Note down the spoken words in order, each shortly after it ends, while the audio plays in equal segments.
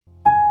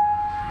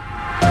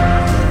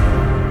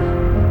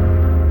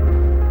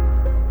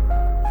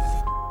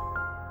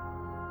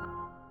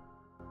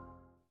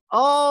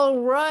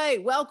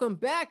right, welcome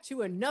back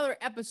to another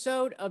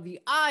episode of the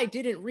I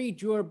Didn't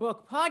Read Your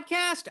Book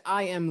podcast.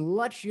 I am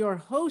Lutch, your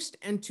host,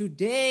 and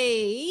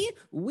today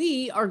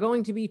we are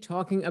going to be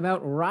talking about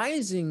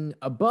Rising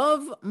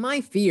Above My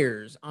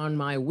Fears on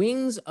My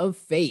Wings of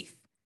Faith.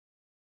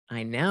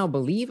 I Now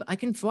Believe I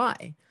Can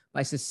Fly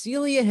by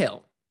Cecilia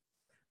Hill.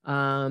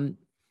 I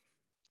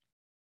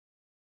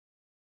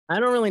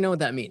don't really know what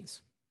that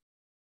means,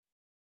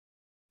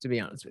 to be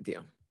honest with you.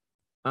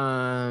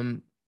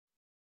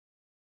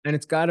 And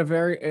it's got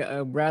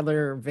a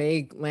rather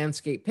vague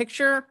landscape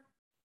picture.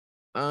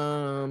 I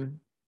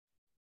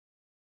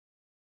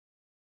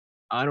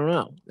don't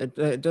know.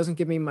 It doesn't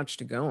give me much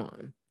to go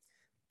on.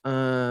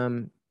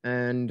 I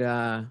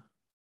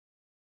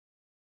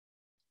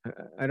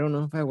don't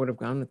know if I would have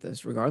gone with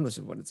this, regardless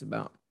of what it's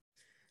about,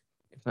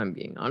 if I'm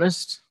being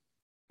honest.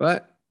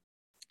 But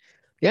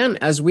again,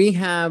 as we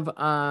have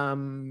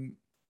found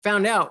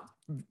out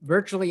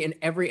virtually in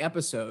every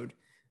episode,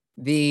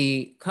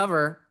 the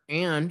cover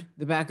and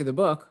the back of the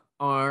book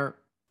are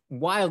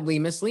wildly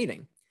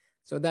misleading.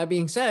 So that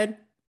being said,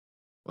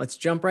 let's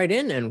jump right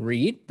in and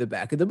read the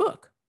back of the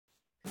book.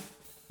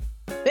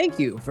 Thank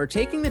you for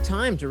taking the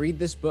time to read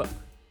this book.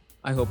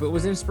 I hope it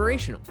was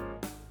inspirational.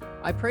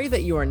 I pray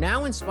that you are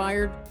now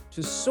inspired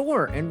to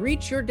soar and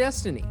reach your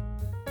destiny.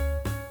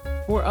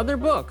 For other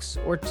books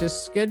or to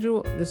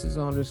schedule, this is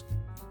all just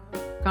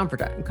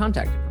contact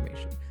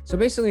information. So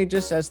basically it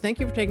just says, thank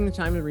you for taking the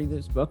time to read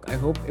this book. I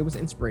hope it was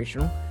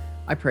inspirational.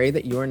 I pray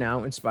that you are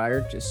now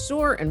inspired to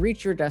soar and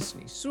reach your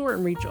destiny. Soar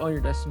and reach all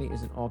your destiny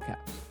is in all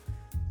caps.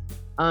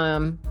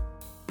 I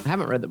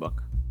haven't read the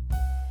book,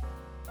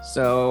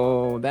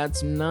 so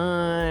that's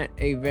not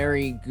a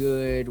very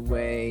good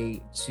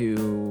way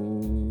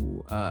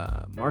to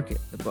market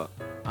the book.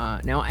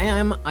 Now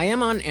I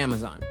am on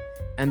Amazon,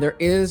 and there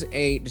is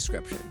a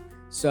description.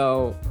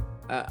 So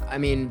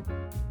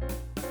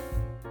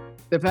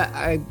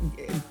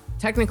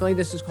technically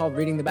this is called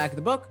reading the back of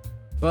the book,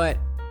 but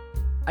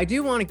I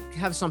do want to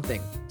have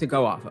something to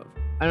go off of.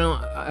 I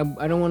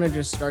don't want to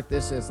just start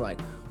this as like,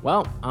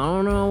 well, I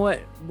don't know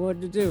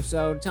what to do,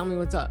 so tell me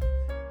what's up.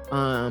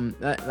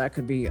 That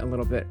could be a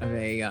little bit of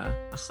a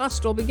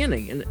hostile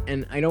beginning,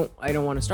 and I don't want to start